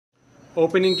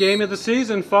Opening game of the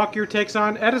season, Fauquier takes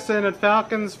on Edison at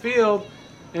Falcons Field,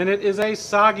 and it is a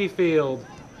soggy field.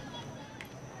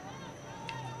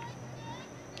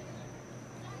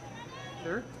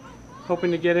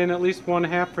 Hoping to get in at least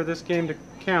 1/2 for this game to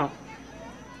count.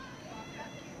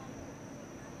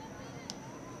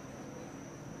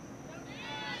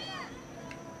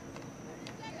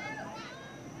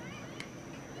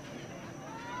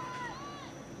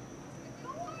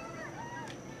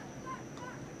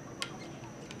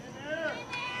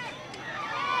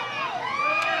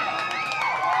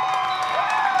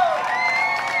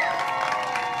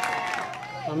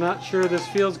 I'm not sure this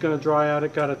field's going to dry out.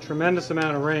 It got a tremendous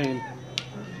amount of rain.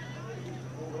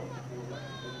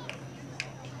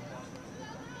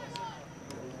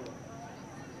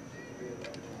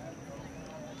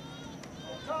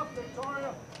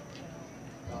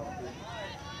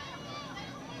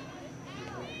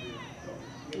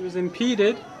 He was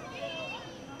impeded.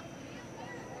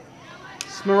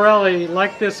 Smarrelli,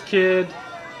 like this kid,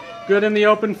 good in the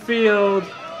open field,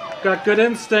 got good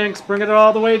instincts, bringing it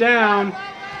all the way down.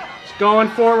 He's going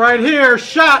for it right here,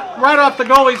 shot right off the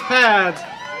goalie's pads.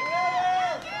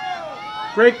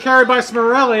 Great carry by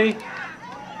Smarrelli.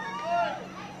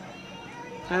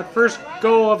 That first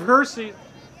goal of her season.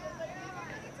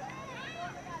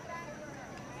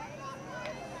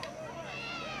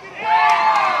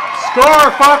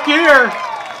 Score, Fauquier!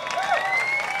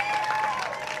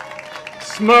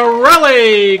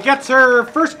 Smarrelli gets her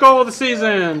first goal of the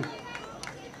season.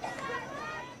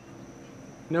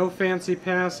 No fancy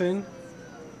passing.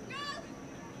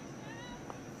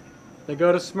 They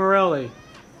go to Smarrelli.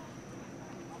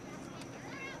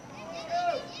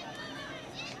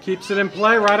 Keeps it in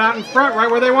play right out in front,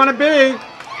 right where they want to be.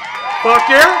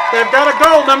 Fauquier, they've got a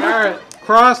goal, number 2.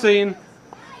 Crossing.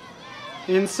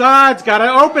 Inside's got an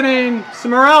opening.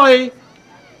 Smarrelli.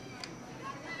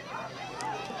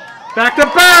 Back to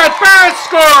Barrett. Barrett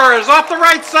scores off the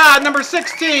right side, number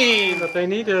 16. But they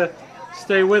need to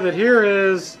stay with it. Here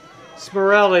is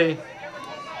Smarrelli.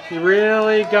 He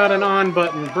really got an on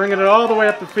button, bringing it all the way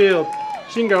up the field.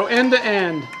 She can go end to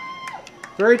end.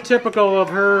 Very typical of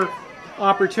her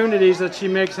opportunities that she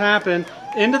makes happen.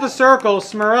 Into the circle,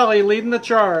 Smarrelli leading the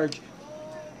charge.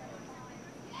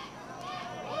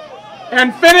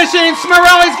 And finishing,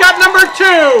 Smarrelli's got number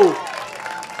 2.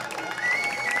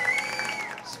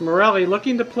 Smarrelli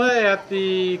looking to play at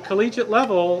the collegiate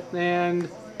level, and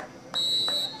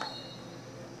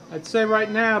I'd say right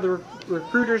now the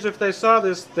recruiters, if they saw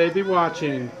this, they'd be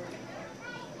watching.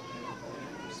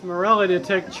 Smarrelli to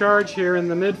take charge here in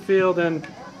the midfield and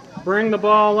bring the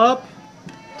ball up,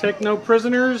 take no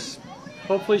prisoners.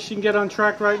 Hopefully she can get on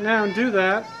track right now and do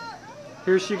that.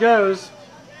 Here she goes.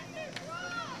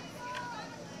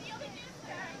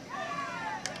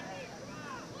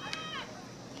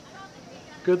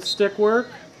 Good stick work.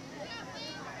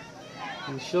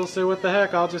 And she'll say, what the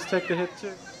heck, I'll just take the hit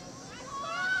too.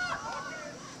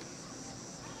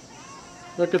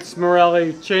 Look at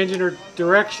Smarrelli changing her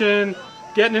direction,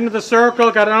 getting into the circle,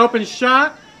 got an open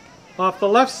shot off the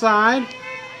left side.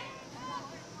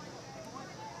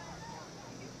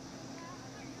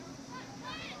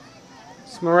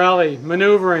 Smarrelli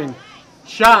maneuvering,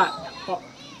 shot. Oh.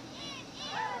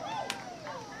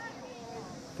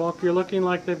 Fauquier looking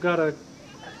like they've got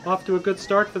off to a good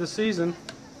start for the season.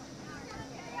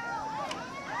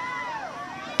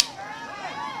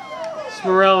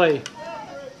 Smarrelli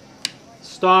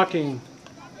stalking,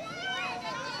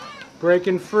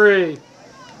 breaking free.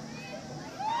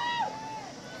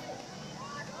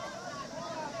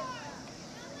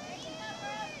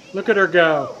 Look at her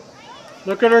go.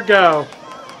 Look at her go.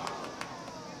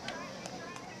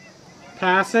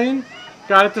 Passing.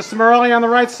 Got it to Smarrelli on the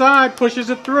right side. Pushes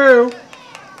it through.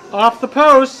 Off the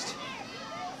post.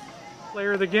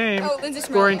 Player of the game. Lindsy Smarrelli.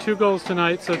 Scoring 2 goals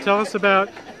tonight. So tell us about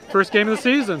first game of the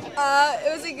season.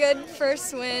 It was a good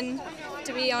first win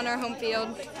to be on our home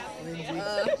field.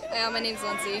 Yeah, my name's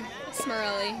Lindsy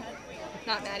Smarrelli,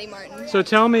 not Maddie Martin. So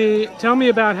tell me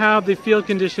about how the field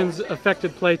conditions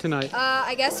affected play tonight.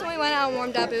 I guess when we went out and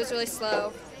warmed up, it was really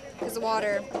slow because of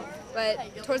water.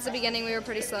 But towards the beginning, we were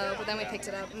pretty slow. But then we picked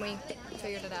it up and we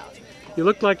figured it out. You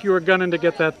looked like you were gunning to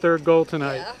get that 3rd goal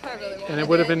tonight. Yeah, I really wanted and it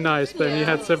would have been nice, but yeah. you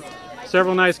had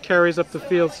several nice carries up the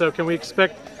field. So can we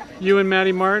expect you and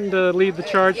Maddie Martin to lead the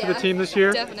charge for the team this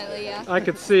year? Definitely, yeah. I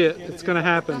could see it. It's going to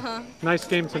happen. Nice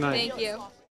game tonight. Thank you.